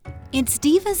It's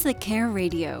Divas That Care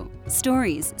Radio.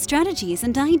 Stories, strategies,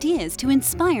 and ideas to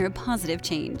inspire positive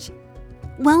change.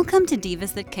 Welcome to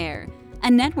Divas That Care,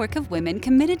 a network of women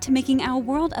committed to making our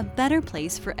world a better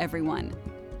place for everyone.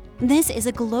 This is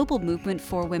a global movement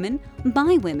for women,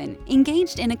 by women,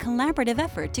 engaged in a collaborative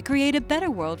effort to create a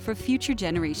better world for future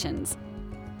generations.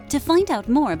 To find out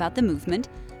more about the movement,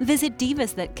 visit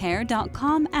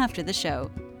divasthatcare.com after the show.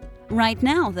 Right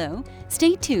now, though,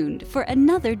 stay tuned for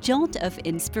another jolt of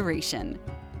inspiration.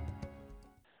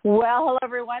 Well, hello,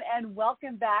 everyone, and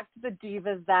welcome back to the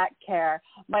Divas That Care.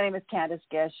 My name is Candice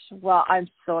Gish. Well, I'm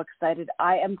so excited.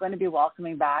 I am going to be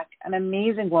welcoming back an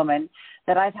amazing woman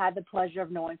that I've had the pleasure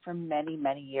of knowing for many,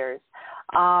 many years.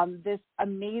 This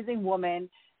amazing woman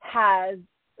has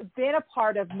been a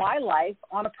part of my life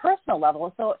on a personal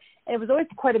level. So it was always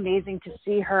quite amazing to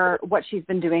see her, what she's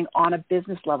been doing on a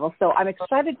business level. So I'm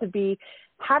excited to be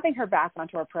having her back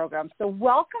onto our program. So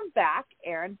welcome back,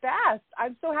 Erin Best.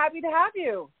 I'm so happy to have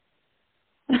you.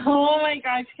 Oh my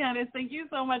gosh, Candice, thank you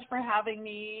so much for having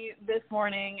me this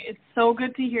morning. It's so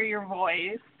good to hear your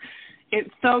voice. It's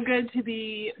so good to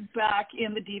be back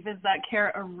in the Divas That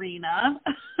Care arena.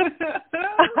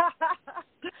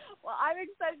 Well, I'm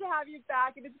excited to have you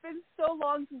back, and it's been so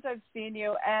long since I've seen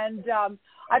you, and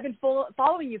I've been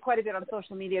following you quite a bit on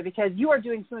social media because you are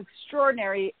doing some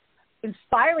extraordinary,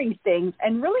 inspiring things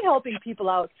and really helping people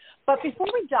out. But before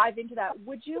we dive into that,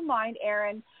 would you mind,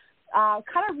 Erin,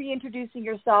 kind of reintroducing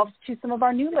yourself to some of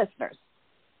our new listeners?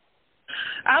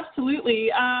 Absolutely.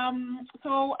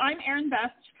 So I'm Erin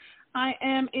Best. I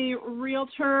am a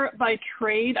realtor by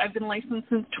trade. I've been licensed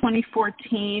since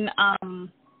 2014.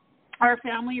 Our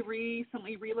family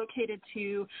recently relocated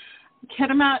to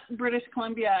Kitimat, British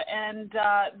Columbia, and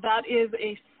that is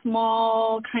a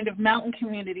small kind of mountain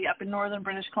community up in northern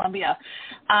British Columbia.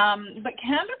 But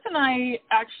Candice and I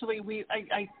actually,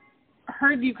 I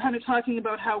heard you kind of talking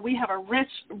about how we have a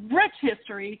rich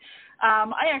history.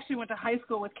 I actually went to high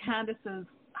school with Candice's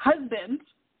husband,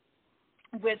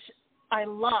 which I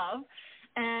love.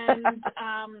 And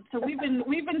so we've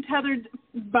been tethered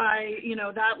by,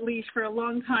 that leash for a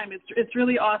long time. It's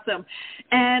really awesome.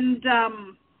 And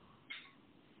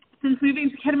since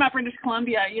moving to Kitimat, British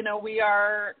Columbia, we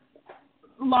are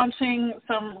launching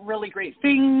some really great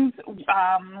things.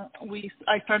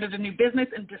 I started a new business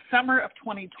in December of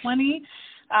 2020,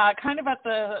 kind of at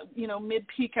the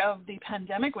mid-peak of the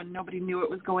pandemic when nobody knew what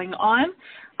was going on.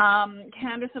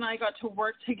 Candice and I got to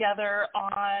work together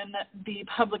on the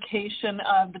publication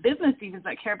of the business Divas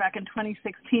That Care back in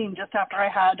 2016, just after I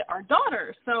had our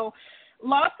daughter. So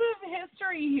lots of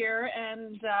history here,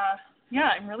 and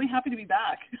I'm really happy to be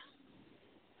back.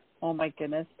 Oh, my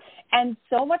goodness. And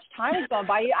so much time has gone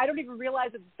by. I don't even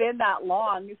realize it's been that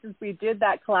long since we did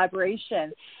that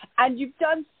collaboration. And you've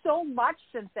done so much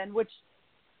since then, which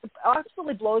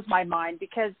absolutely blows my mind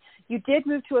because you did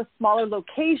move to a smaller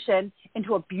location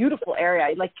into a beautiful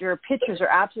area. Like, your pictures are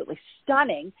absolutely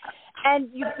stunning. And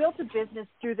you built a business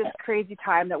through this crazy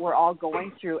time that we're all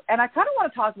going through. And I kind of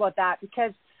want to talk about that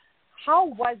because how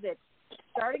was it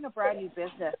starting a brand new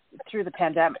business through the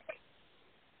pandemic?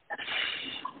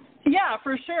 Yeah,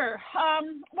 for sure.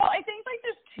 Well, I think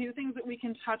there's two things that we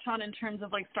can touch on in terms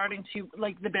of starting to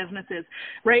the businesses,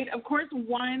 right? Of course,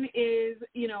 one is,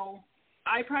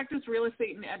 I practiced real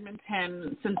estate in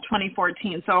Edmonton since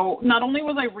 2014. So not only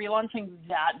was I relaunching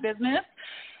that business,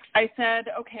 I said,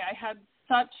 okay, I had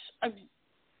such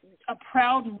a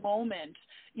proud moment,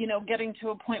 getting to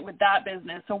a point with that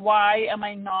business. So why am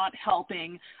I not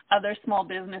helping other small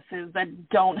businesses that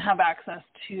don't have access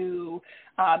to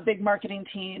big marketing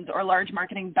teams or large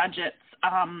marketing budgets?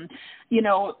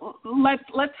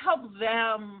 Let's help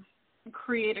them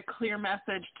create a clear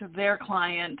message to their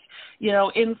client,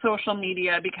 in social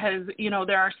media, because,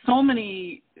 there are so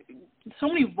many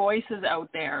voices out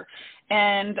there.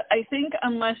 And I think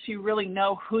unless you really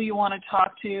know who you want to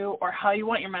talk to or how you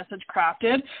want your message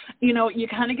crafted, you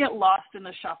kind of get lost in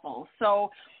the shuffle. So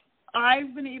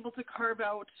I've been able to carve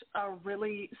out a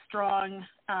really strong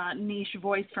niche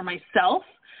voice for myself.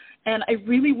 And I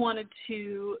really wanted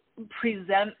to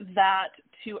present that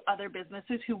to other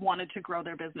businesses who wanted to grow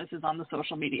their businesses on the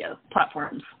social media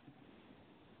platforms.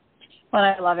 Well,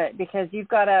 I love it because you've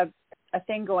got a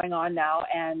thing going on now,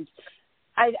 and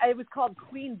it was called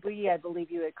Queen Bee, I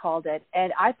believe you had called it,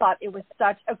 and I thought it was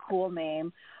such a cool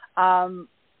name.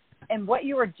 And what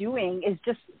you are doing is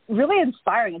just really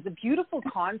inspiring. It's a beautiful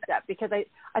concept because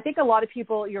I think a lot of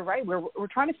people, you're right, we're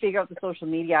trying to figure out the social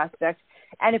media aspect.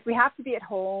 And if we have to be at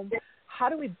home, how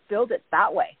do we build it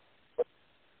that way?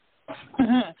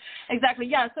 Exactly.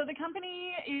 Yeah. So the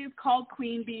company is called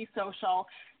Queen Bee Social.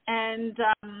 And,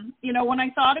 when I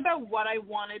thought about what I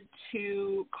wanted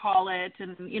to call it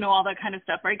and, all that kind of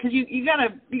stuff, right? Because you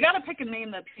gotta pick a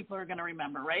name that people are going to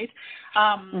remember, right?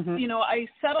 I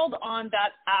settled on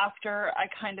that after I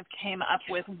kind of came up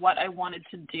with what I wanted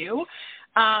to do.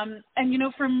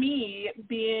 For me,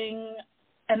 being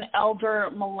an elder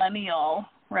millennial,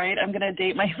 right? I'm going to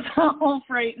date myself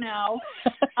right now.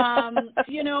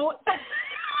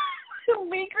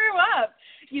 We grew up,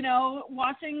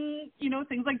 watching,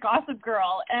 things like Gossip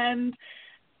Girl and,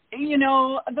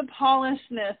 the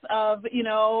polishedness of,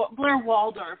 Blair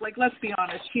Waldorf. Like, let's be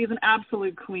honest, she's an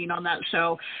absolute queen on that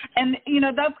show. And,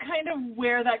 that's kind of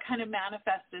where that kind of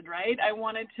manifested, right? I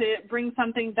wanted to bring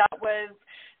something that was,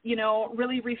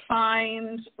 really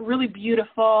refined, really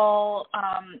beautiful,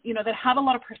 that had a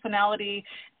lot of personality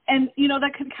and,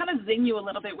 that could kind of zing you a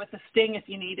little bit with a sting if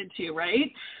you needed to,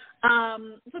 right?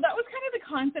 So that was kind of the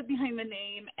concept behind the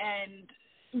name and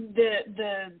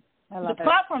the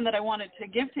platform that I wanted to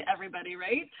give to everybody,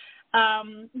 right?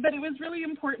 But it was really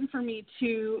important for me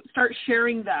to start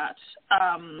sharing that,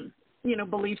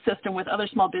 belief system with other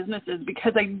small businesses,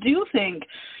 because I do think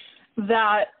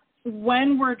that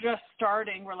when we're just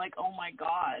starting, we're like, oh my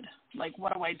God, like,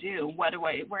 what do I do? Where do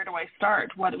I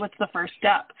start? What's the first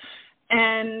step?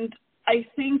 And I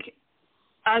think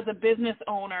as a business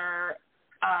owner,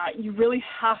 you really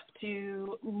have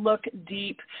to look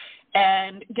deep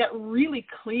and get really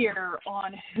clear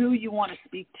on who you want to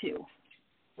speak to,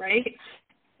 right?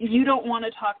 You don't want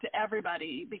to talk to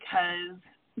everybody because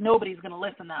nobody's going to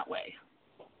listen that way.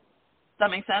 Does that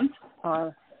make sense?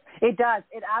 It does.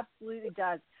 It absolutely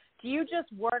does. Do you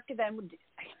just work then?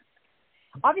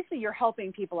 Obviously, you're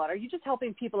helping people out. Are you just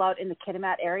helping people out in the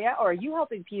Kitimat area, or are you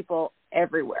helping people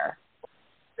everywhere?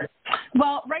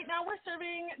 Well, right now we're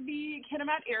serving the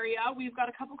Kitimat area. We've got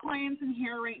a couple clients in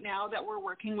here right now that we're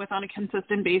working with on a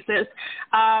consistent basis.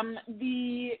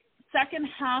 The second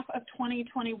half of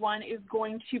 2021 is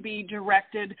going to be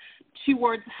directed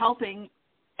towards helping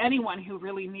anyone who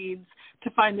really needs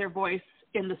to find their voice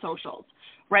in the socials,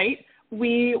 right?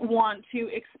 We want to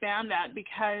expand that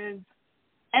because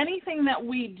anything that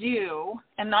we do,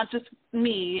 and not just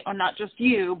me or not just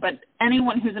you, but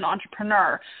anyone who's an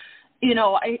entrepreneur,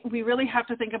 we really have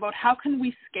to think about how can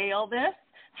we scale this?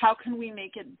 How can we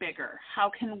make it bigger? How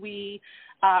can we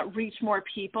reach more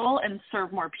people and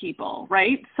serve more people,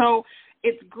 right? So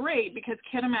it's great because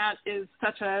Kitimat is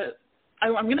such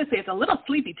I'm going to say it's a little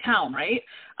sleepy town, right?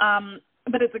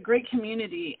 But it's a great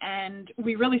community, and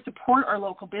we really support our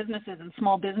local businesses and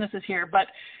small businesses here. But,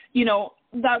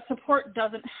 that support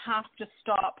doesn't have to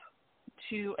stop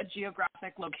to a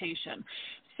geographic location.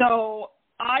 So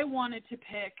I wanted to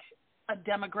pick a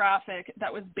demographic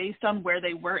that was based on where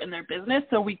they were in their business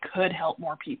so we could help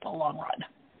more people long run.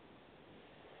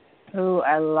 Oh,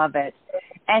 I love it.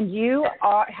 And you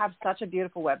have such a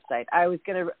beautiful website. I was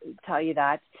going to tell you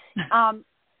that.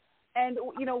 And,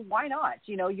 why not?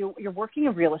 You're working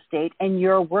in real estate and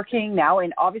you're working now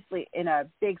obviously in a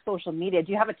big social media.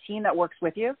 Do you have a team that works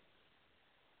with you?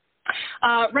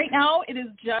 Right now it is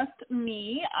just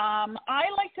me. I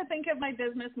like to think of my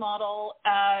business model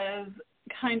as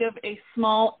kind of a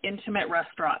small, intimate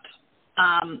restaurant.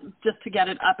 Just to get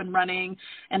it up and running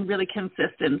and really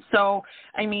consistent. So,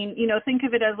 think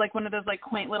of it as like one of those like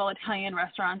quaint little Italian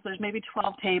restaurants. There's maybe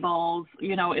 12 tables,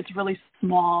 it's really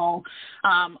small.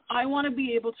 I want to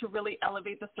be able to really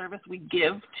elevate the service we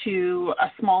give to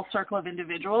a small circle of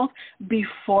individuals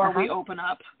before we open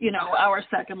up, our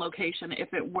second location,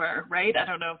 if it were, right? I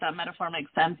don't know if that metaphor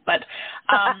makes sense, but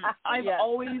I've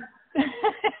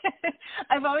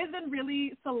always been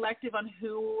really selective on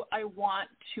who I want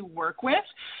to work with.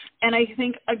 And I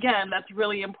think, again, that's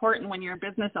really important when you're a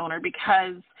business owner,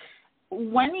 because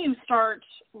when you start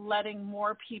letting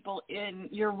more people in,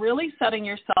 you're really setting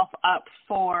yourself up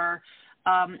for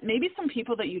maybe some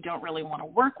people that you don't really want to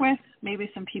work with, maybe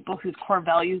some people whose core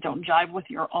values don't jive with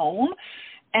your own.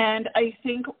 And I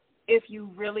think if you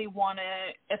really want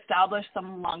to establish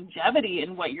some longevity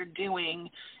in what you're doing,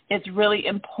 it's really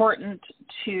important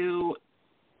to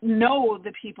know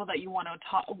the people that you want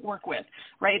to work with,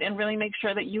 right? And really make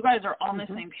sure that you guys are on the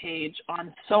same page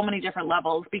on so many different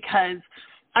levels, because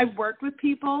I've worked with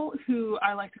people who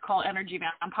I like to call energy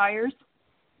vampires,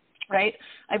 right?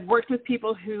 I've worked with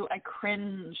people who I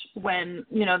cringe when,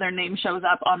 their name shows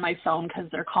up on my phone because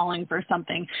they're calling for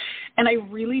something. And I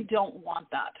really don't want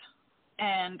that.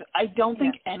 And I don't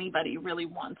think anybody really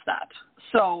wants that.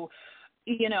 So,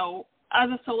 as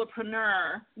a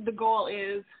solopreneur, the goal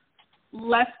is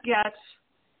let's get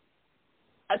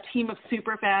a team of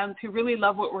super fans who really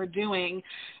love what we're doing.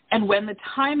 And when the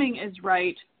timing is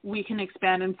right, we can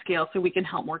expand and scale so we can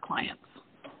help more clients.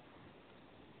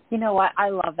 You know what? I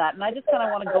love that. And I just kind of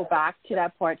want to go back to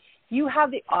that point. You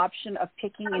have the option of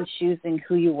picking and choosing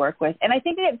who you work with. And I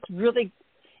think that it's really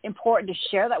important to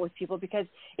share that with people because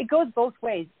it goes both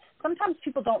ways. Sometimes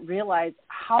people don't realize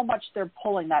how much they're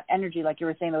pulling that energy, like you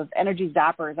were saying, those energy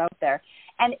zappers out there.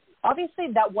 And obviously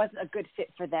that wasn't a good fit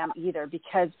for them either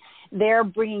because they're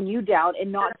bringing you down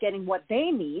and not getting what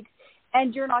they need,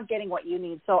 and you're not getting what you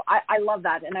need. So I love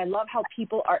that, and I love how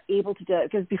people are able to do it.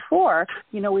 Because before,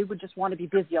 we would just want to be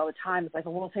busy all the time. It's like,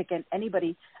 well, we'll take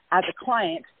anybody as a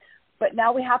client. But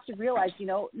now we have to realize,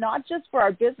 not just for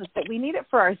our business, but we need it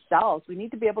for ourselves. We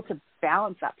need to be able to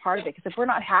balance that part of it. Because if we're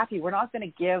not happy, we're not going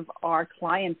to give our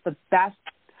clients the best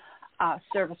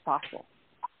service possible.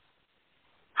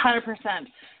 100%.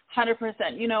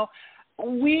 100%.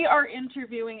 We are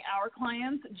interviewing our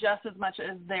clients just as much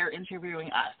as they're interviewing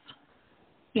us,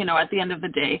 at the end of the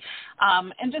day.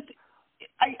 And just,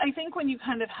 I think when you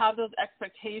kind of have those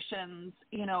expectations,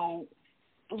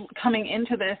 coming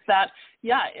into this that,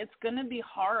 it's going to be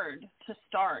hard to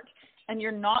start and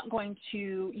you're not going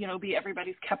to, be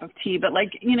everybody's cup of tea. But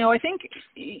I think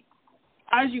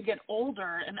as you get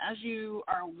older and as you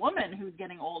are a woman who's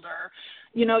getting older,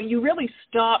 you really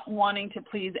stop wanting to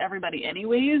please everybody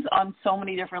anyways on so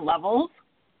many different levels.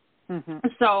 Mm-hmm.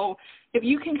 So if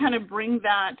you can kind of bring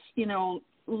that,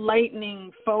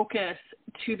 lightning focus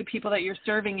to the people that you're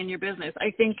serving in your business,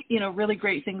 I think, really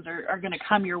great things are going to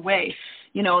come your way.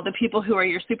 The people who are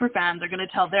your super fans are going to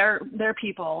tell their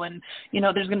people and,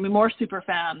 there's going to be more super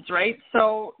fans, right?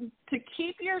 So to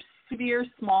keep your sphere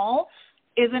small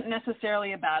isn't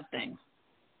necessarily a bad thing,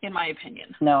 in my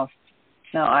opinion. No,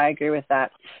 I agree with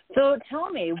that. So tell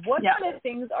me, what kind of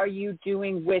things are you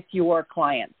doing with your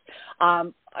clients?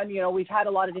 We've had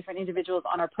a lot of different individuals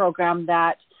on our program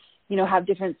that, have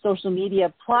different social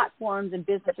media platforms and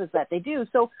businesses that they do.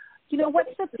 So, what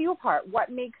sets you apart? What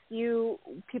makes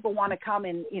people want to come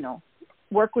and,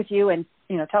 work with you and,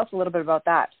 tell us a little bit about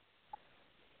that.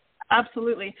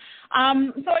 Absolutely. So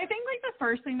I think the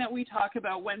first thing that we talk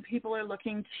about when people are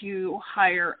looking to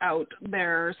hire out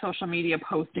their social media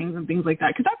postings and things like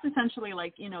that, because that's essentially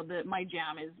my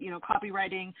jam is,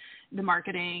 copywriting, the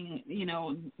marketing,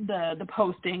 the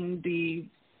posting, the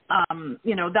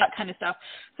that kind of stuff.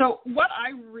 So what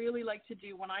I really like to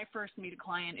do when I first meet a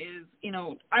client is,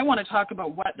 I want to talk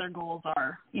about what their goals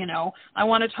are. I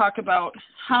want to talk about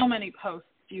how many posts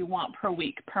do you want per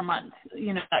week, per month,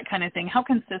 that kind of thing. How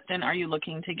consistent are you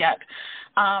looking to get?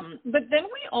 But then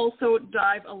we also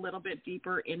dive a little bit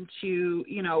deeper into,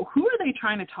 who are they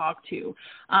trying to talk to?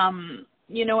 And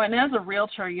as a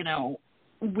realtor,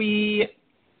 we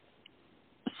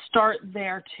start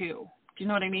there too. Do you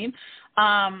know what I mean?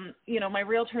 My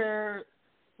realtor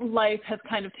life has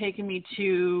kind of taken me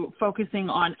to focusing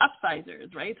on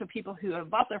upsizers, right? So people who have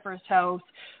bought their first house,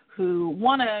 who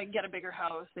want to get a bigger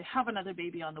house, they have another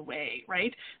baby on the way,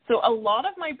 right? So a lot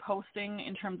of my posting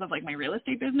in terms of my real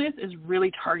estate business is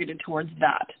really targeted towards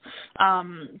that.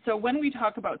 So when we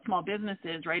talk about small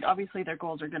businesses, right, obviously their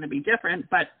goals are going to be different,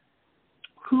 but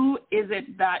who is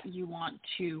it that you want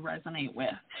to resonate with?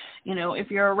 If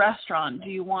you're a restaurant, do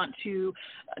you want to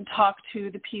talk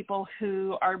to the people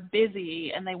who are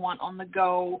busy and they want on the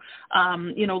go,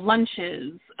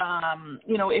 lunches?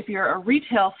 If you're a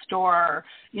retail store,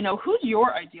 who's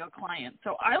your ideal client?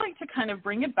 So I like to kind of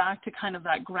bring it back to kind of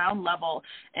that ground level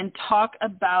and talk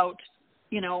about,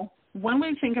 when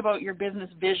we think about your business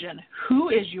vision, who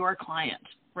is your client?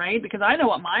 Right? Because I know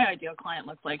what my ideal client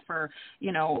looks like for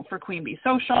Queen Bee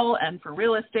Social and for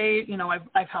real estate.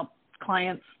 I've helped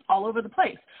clients all over the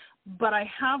place, but I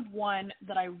have one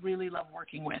that I really love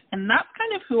working with. And that's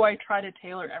kind of who I try to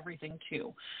tailor everything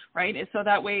to, right? And so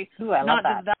that way, not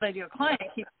just that ideal client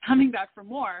keeps coming back for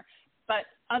more, but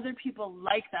other people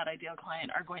like that ideal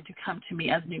client are going to come to me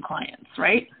as new clients,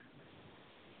 right?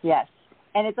 Yes.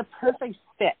 And it's a perfect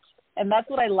fit. And that's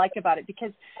what I like about it,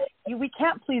 because we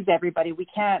can't please everybody. We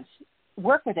can't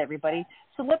work with everybody.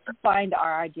 So let's find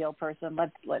our ideal person.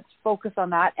 Let's focus on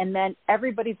that. And then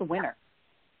everybody's a winner.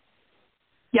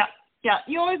 Yeah. Yeah.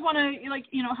 You always want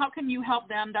to, how can you help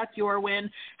them? That's your win.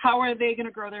 How are they going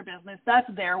to grow their business? That's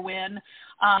their win.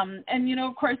 And,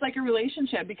 of course, a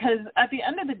relationship, because at the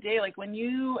end of the day, when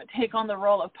you take on the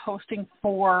role of posting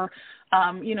for,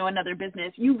 another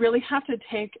business, you really have to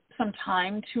take some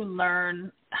time to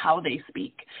learn how they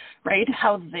speak, right?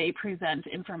 How they present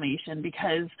information,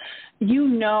 because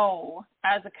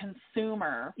as a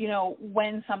consumer,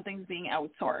 when something's being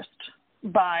outsourced,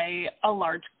 by a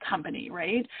large company,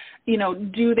 right? You know,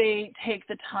 do they take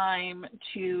the time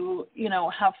to, you know,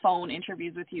 have phone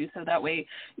interviews with you so that way,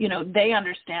 you know, they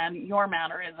understand your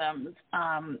mannerisms,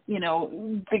 you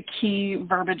know, the key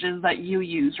verbiages that you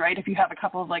use, right? If you have a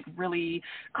couple of like really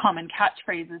common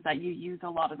catchphrases that you use a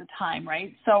lot of the time,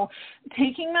 right? So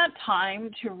taking that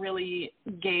time to really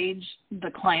gauge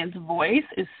the client's voice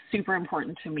is super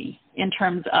important to me in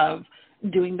terms of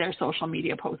doing their social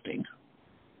media posting.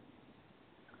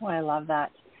 Oh, I love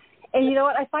that. And you know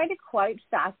what? I find it quite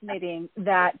fascinating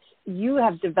that you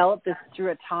have developed this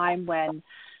through a time when,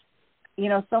 you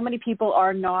know, so many people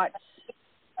are not,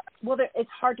 well, it's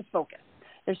hard to focus.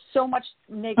 There's so much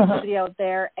negativity out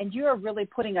there, and you are really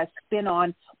putting a spin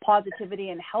on positivity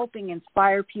and helping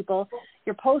inspire people.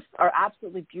 Your posts are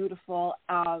absolutely beautiful.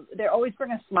 They always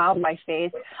bring a smile to my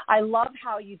face. I love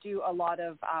how you do a lot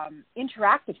of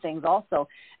interactive things also.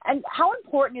 And how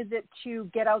important is it to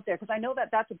get out there? Because I know that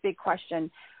that's a big question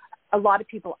a lot of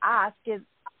people ask is,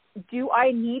 do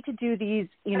I need to do these,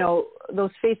 you know,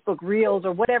 those Facebook Reels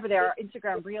or whatever they are,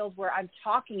 Instagram Reels, where I'm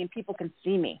talking and people can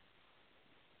see me?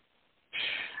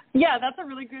 Yeah, that's a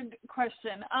really good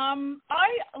question. I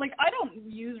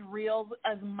don't use Reels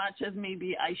as much as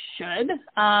maybe I should.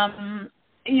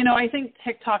 You know, I think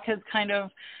TikTok has kind of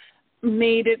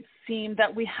made it seem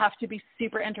that we have to be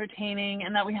super entertaining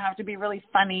and that we have to be really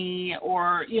funny,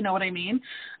 or, you know what I mean?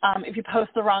 If you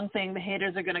post the wrong thing, the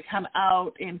haters are going to come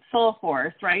out in full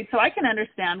force, right? So I can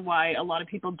understand why a lot of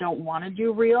people don't want to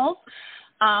do Reels.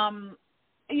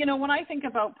 You know, when I think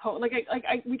about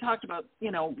we talked about,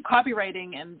 you know,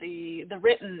 copywriting and the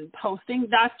written posting,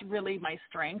 that's really my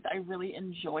strength. I really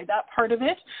enjoy that part of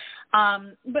it.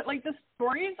 But like the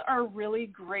stories are really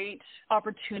great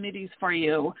opportunities for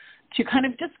you to kind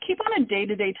of just keep on a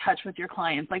day-to-day touch with your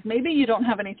clients. Like maybe you don't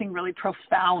have anything really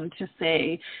profound to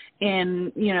say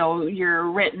in, you know, your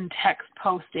written text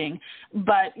posting,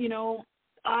 but, you know,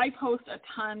 I post a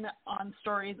ton on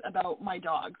stories about my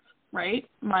dogs. Right?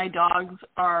 My dogs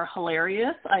are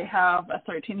hilarious. I have a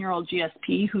 13-year-old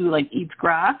GSP who like eats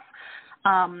grass.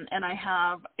 And I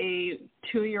have a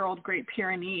 2-year-old Great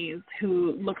Pyrenees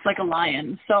who looks like a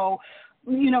lion. So,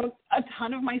 you know, a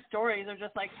ton of my stories are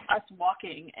just like us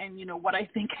walking and, you know, what I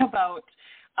think about,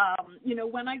 you know,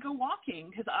 when I go walking,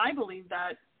 because I believe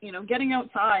that, you know, getting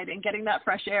outside and getting that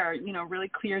fresh air, you know, really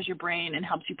clears your brain and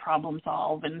helps you problem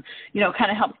solve and, you know,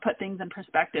 kind of helps put things in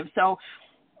perspective. So,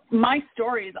 my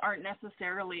stories aren't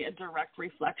necessarily a direct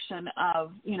reflection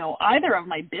of, you know, either of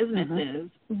my businesses,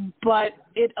 but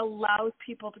it allows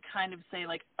people to kind of say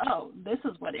like, oh, this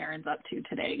is what Erin's up to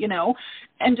today, you know,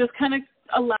 and just kind of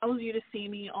allows you to see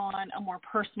me on a more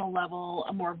personal level,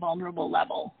 a more vulnerable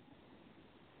level.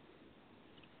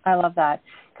 I love that,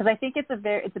 because I think it's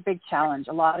a big challenge.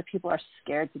 A lot of people are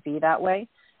scared to be that way.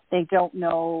 They don't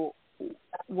know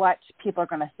what people are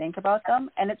going to think about them.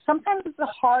 And it's sometimes a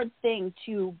hard thing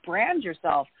to brand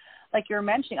yourself. Like you're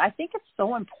mentioning, I think it's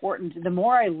so important. The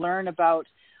more I learn about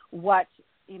what,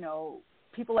 you know,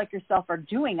 people like yourself are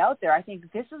doing out there, I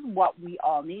think this is what we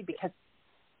all need, because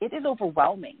it is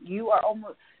overwhelming.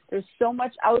 There's so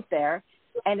much out there,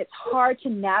 and it's hard to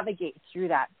navigate through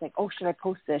that. It's like, oh, should I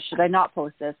post this? Should I not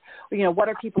post this? Or, you know, what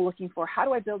are people looking for? How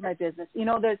do I build my business? You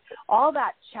know, there's all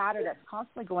that chatter that's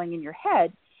constantly going in your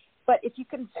head. But if you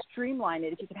can streamline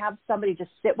it, if you can have somebody just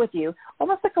sit with you,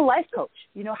 almost like a life coach,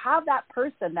 you know, have that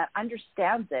person that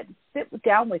understands it, sit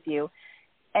down with you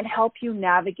and help you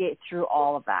navigate through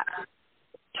all of that.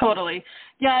 Totally.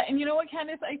 Yeah. And you know what,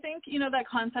 Candice, I think, you know, that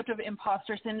concept of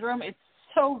imposter syndrome, it's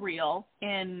so real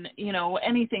in, you know,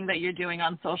 anything that you're doing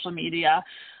on social media.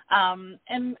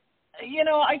 And you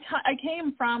know, I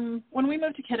came from, when we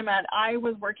moved to Kitimat, I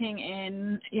was working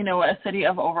in, you know, a city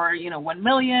of over, you know, 1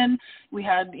 million. We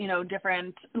had, you know,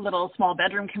 different little small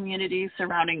bedroom communities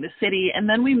surrounding the city. And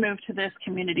then we moved to this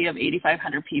community of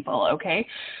 8,500 people, okay?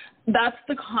 That's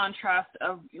the contrast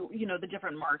of, you know, the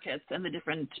different markets and the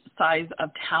different size of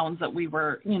towns that we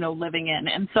were, you know, living in.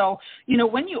 And so, you know,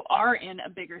 when you are in a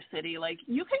bigger city, like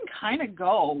you can kind of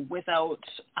go without,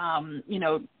 you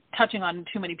know, touching on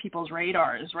too many people's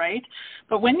radars, right?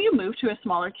 But when you move to a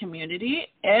smaller community,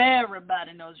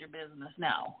 everybody knows your business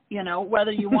now, you know,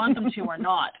 whether you want them to or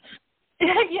not,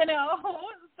 you know?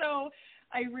 So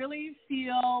I really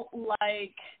feel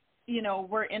like, you know,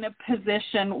 we're in a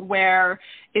position where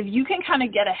if you can kind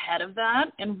of get ahead of that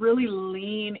and really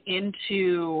lean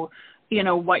into, you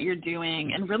know, what you're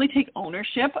doing and really take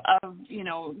ownership of, you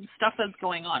know, stuff that's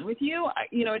going on with you,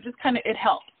 you know, it just kind of, it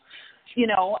helps. You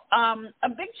know, a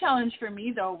big challenge for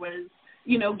me, though, was,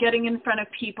 you know, getting in front of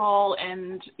people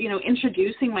and, you know,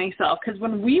 introducing myself. Because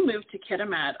when we moved to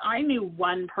Kitimat, I knew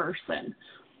one person.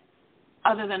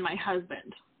 other than my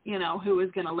husband, you know, who was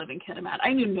going to live in Kitimat.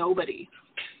 I knew nobody.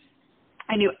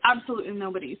 I knew absolutely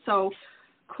nobody. So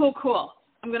cool.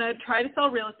 I'm going to try to sell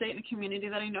real estate in a community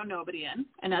that I know nobody in.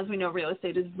 And as we know, real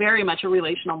estate is very much a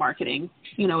relational marketing,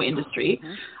 you know, industry.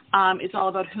 It's all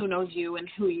about who knows you and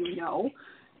who you know.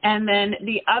 And then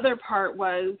the other part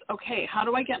was, okay, how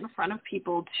do I get in front of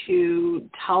people to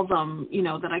tell them, you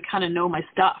know, that I kind of know my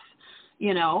stuff,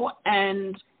 you know?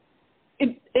 And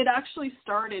it actually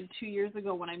started 2 years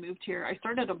ago when I moved here. I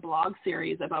started a blog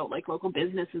series about like local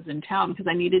businesses in town because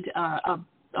I needed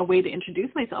a way to introduce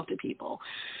myself to people.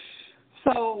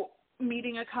 So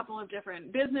meeting a couple of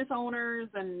different business owners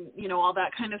and, you know, all that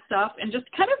kind of stuff, and just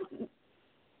kind of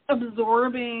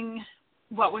absorbing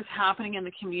what was happening in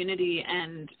the community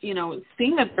and, you know,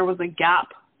 seeing that there was a gap,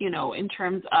 you know, in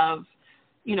terms of,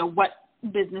 you know, what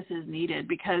businesses needed,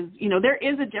 because, you know, there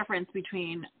is a difference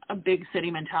between a big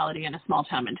city mentality and a small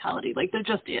town mentality. Like there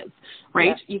just is,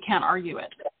 right? Yeah. You can't argue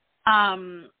it.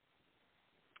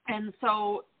 And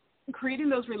so creating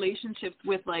those relationships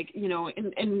with, like, you know,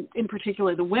 in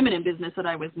particular the women in business that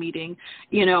I was meeting,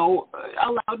 you know,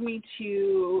 allowed me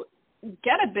to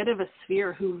get a bit of a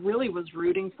sphere who really was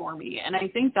rooting for me. And I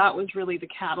think that was really the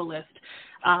catalyst,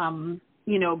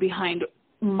 you know, behind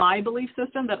my belief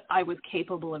system that I was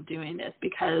capable of doing this,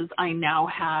 because I now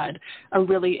had a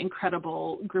really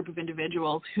incredible group of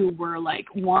individuals who were like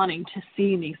wanting to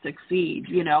see me succeed,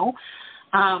 you know?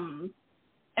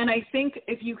 And I think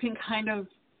if you can kind of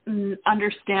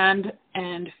understand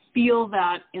and feel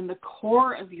that in the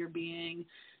core of your being,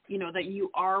 you know, that you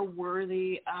are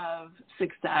worthy of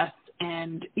success,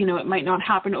 and, you know, it might not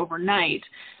happen overnight,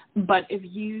 but if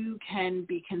you can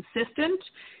be consistent,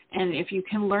 and if you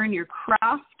can learn your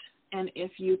craft, and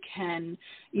if you can,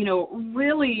 you know,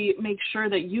 really make sure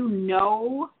that you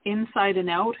know inside and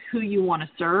out who you want to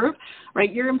serve,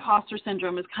 right? Your imposter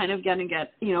syndrome is kind of going to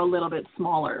get, you know, a little bit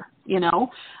smaller, you know?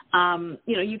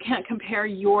 You know, you can't compare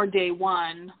your day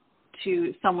one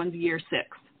to someone's year 6.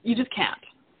 You just can't,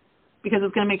 because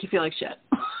it's going to make you feel like shit.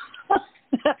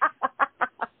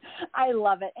 I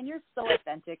love it. And you're so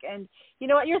authentic. And you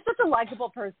know what? You're such a likable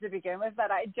person to begin with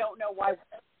that I don't know why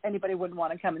anybody wouldn't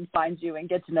want to come and find you and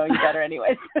get to know you better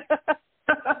anyways.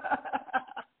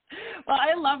 Well,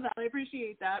 I love that. I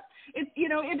appreciate that. It's, you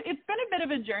know, it's been a bit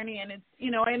of a journey, and it's, you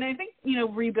know, and I think, you know,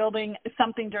 rebuilding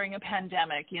something during a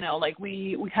pandemic, you know, like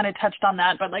we kind of touched on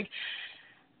that, but like,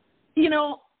 you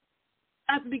know,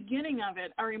 at the beginning of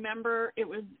it, I remember it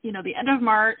was, you know, the end of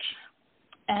March,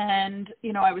 and,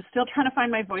 you know, I was still trying to find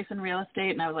my voice in real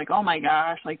estate, and I was like, oh my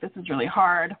gosh, like this is really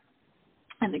hard.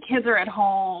 And the kids are at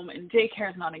home, and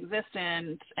daycare is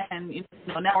non-existent, and, you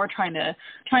know, now we're trying to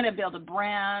build a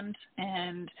brand,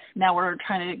 and now we're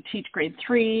trying to teach grade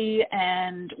 3,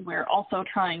 and we're also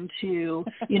trying to,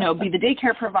 you know, be the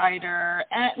daycare provider,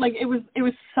 and like it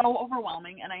was so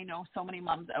overwhelming. And I know so many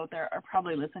moms out there are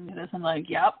probably listening to this and like,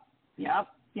 yep.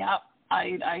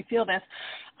 I feel this.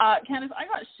 Candace, I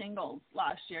got shingles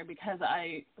last year because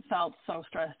I felt so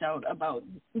stressed out about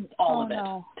all of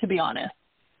it, to be honest.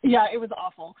 Yeah, it was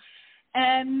awful.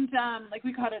 And, like,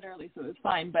 we caught it early, so it was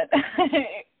fine. But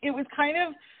it was kind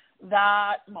of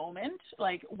that moment,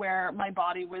 like, where my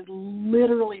body was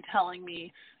literally telling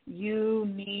me, you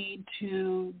need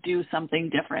to do something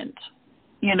different.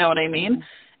 You know what I mean?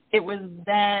 Mm-hmm. It was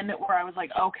then where I was like,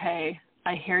 okay,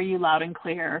 I hear you loud and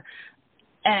clear.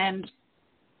 And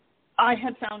I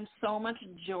had found so much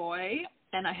joy,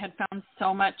 and I had found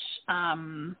so much,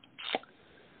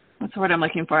 what's the word I'm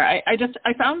looking for? I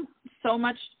found so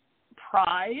much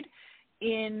pride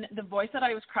in the voice that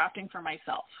I was crafting for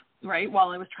myself, right, while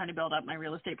I was trying to build up my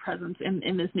real estate presence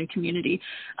in this new community.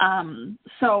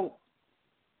 So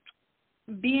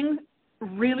being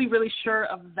really, really sure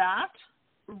of that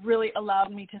really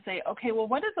allowed me to say, okay, well,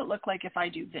 what does it look like if I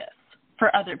do this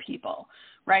for other people,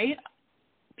 right?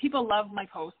 People love my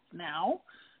posts now,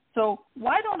 so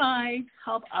why don't I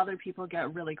help other people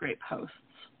get really great posts?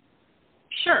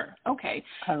 Sure, okay.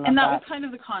 And that was kind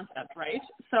of the concept, right?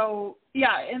 So,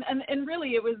 yeah, and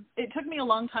really it took me a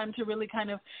long time to really kind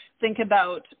of think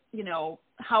about, you know,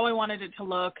 how I wanted it to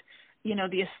look, you know,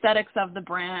 the aesthetics of the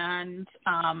brand,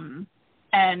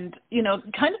 and, you know,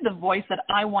 kind of the voice that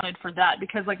I wanted for that,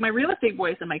 because, like, my real estate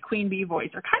voice and my queen bee voice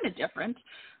are kind of different.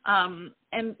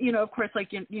 And, you know, of course,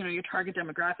 like, you know, your target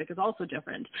demographic is also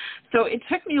different. So it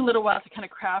took me a little while to kind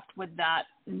of craft what that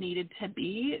needed to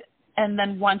be. And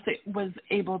then once it was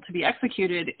able to be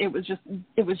executed, it was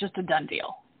just a done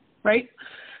deal, right?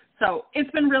 So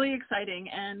it's been really exciting.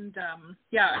 And,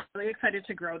 yeah, I'm really excited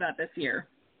to grow that this year.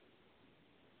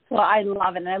 Well, I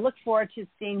love it. And I look forward to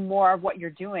seeing more of what you're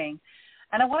doing.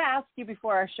 And I want to ask you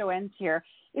before our show ends here,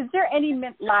 is there any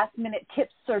last-minute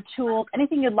tips or tools,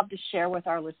 anything you'd love to share with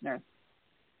our listeners?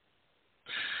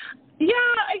 Yeah,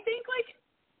 I think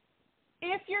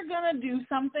if you're going to do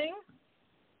something,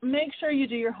 make sure you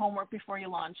do your homework before you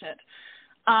launch it.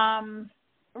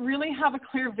 Really have a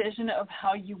clear vision of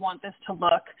how you want this to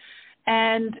look.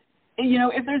 And,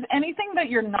 if there's anything that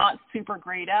you're not super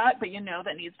great at, but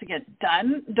that needs to get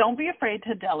done, don't be afraid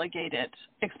to delegate it,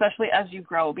 especially as you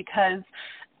grow, because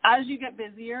as you get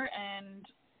busier and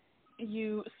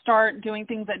you start doing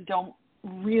things that don't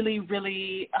really,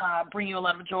 really bring you a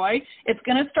lot of joy, it's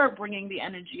going to start bringing the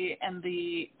energy and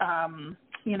the,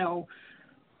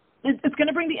 it's going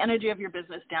to bring the energy of your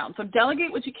business down. So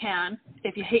delegate what you can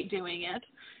if you hate doing it,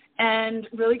 and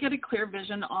really get a clear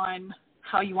vision on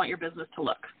how you want your business to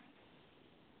look.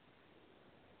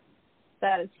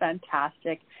 That is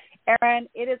fantastic. Erin,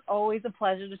 it is always a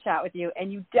pleasure to chat with you,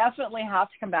 and you definitely have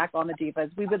to come back on the Divas.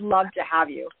 We would love to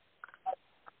have you.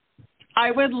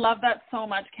 I would love that so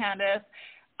much, Candace.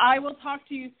 I will talk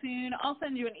to you soon. I'll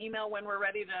send you an email when we're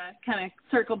ready to kind of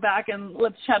circle back and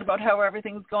let's chat about how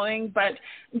everything's going. But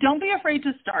don't be afraid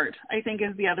to start, I think,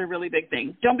 is the other really big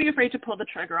thing. Don't be afraid to pull the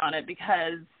trigger on it,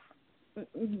 because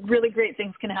really great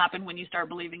things can happen when you start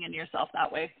believing in yourself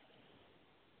that way.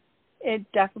 It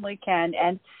definitely can.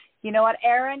 And you know what,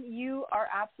 Erin, you are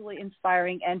absolutely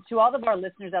inspiring. And to all of our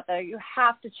listeners out there, you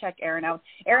have to check Erin out.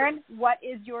 Erin, what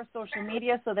is your social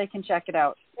media so they can check it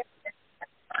out?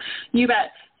 You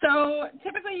bet. So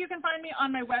typically you can find me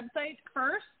on my website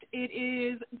first. It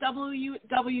is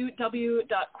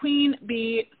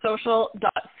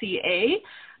www.queenbeesocial.ca.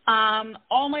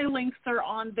 All my links are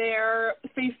on there: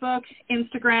 Facebook,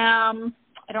 Instagram.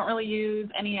 I don't really use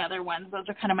any other ones. Those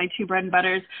are kind of my two bread and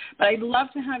butters. But I'd love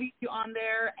to have you on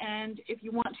there. And if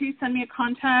you want to, send me a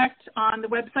contact on the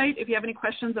website if you have any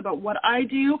questions about what I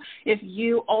do, if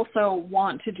you also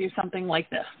want to do something like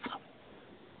this.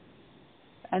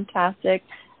 Fantastic.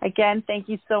 Again, thank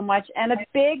you so much. And a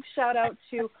big shout out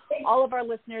to all of our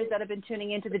listeners that have been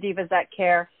tuning into the Divas That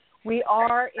Care. We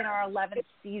are in our 11th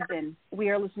season. We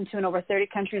are listened to in over 30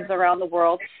 countries around the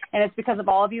world, and it's because of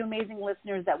all of you amazing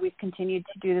listeners that we've continued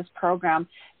to do this program.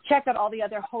 Check out all the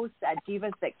other hosts at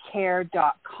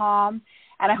divasthatcare.com,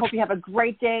 and I hope you have a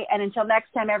great day. And until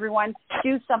next time, everyone,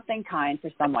 do something kind for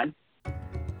someone.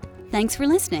 Thanks for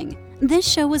listening. This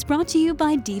show was brought to you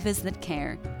by Divas That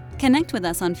Care. Connect with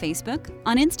us on Facebook,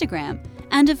 on Instagram,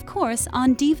 and of course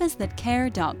on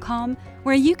divasthatcare.com,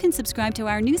 where you can subscribe to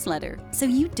our newsletter so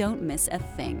you don't miss a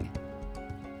thing.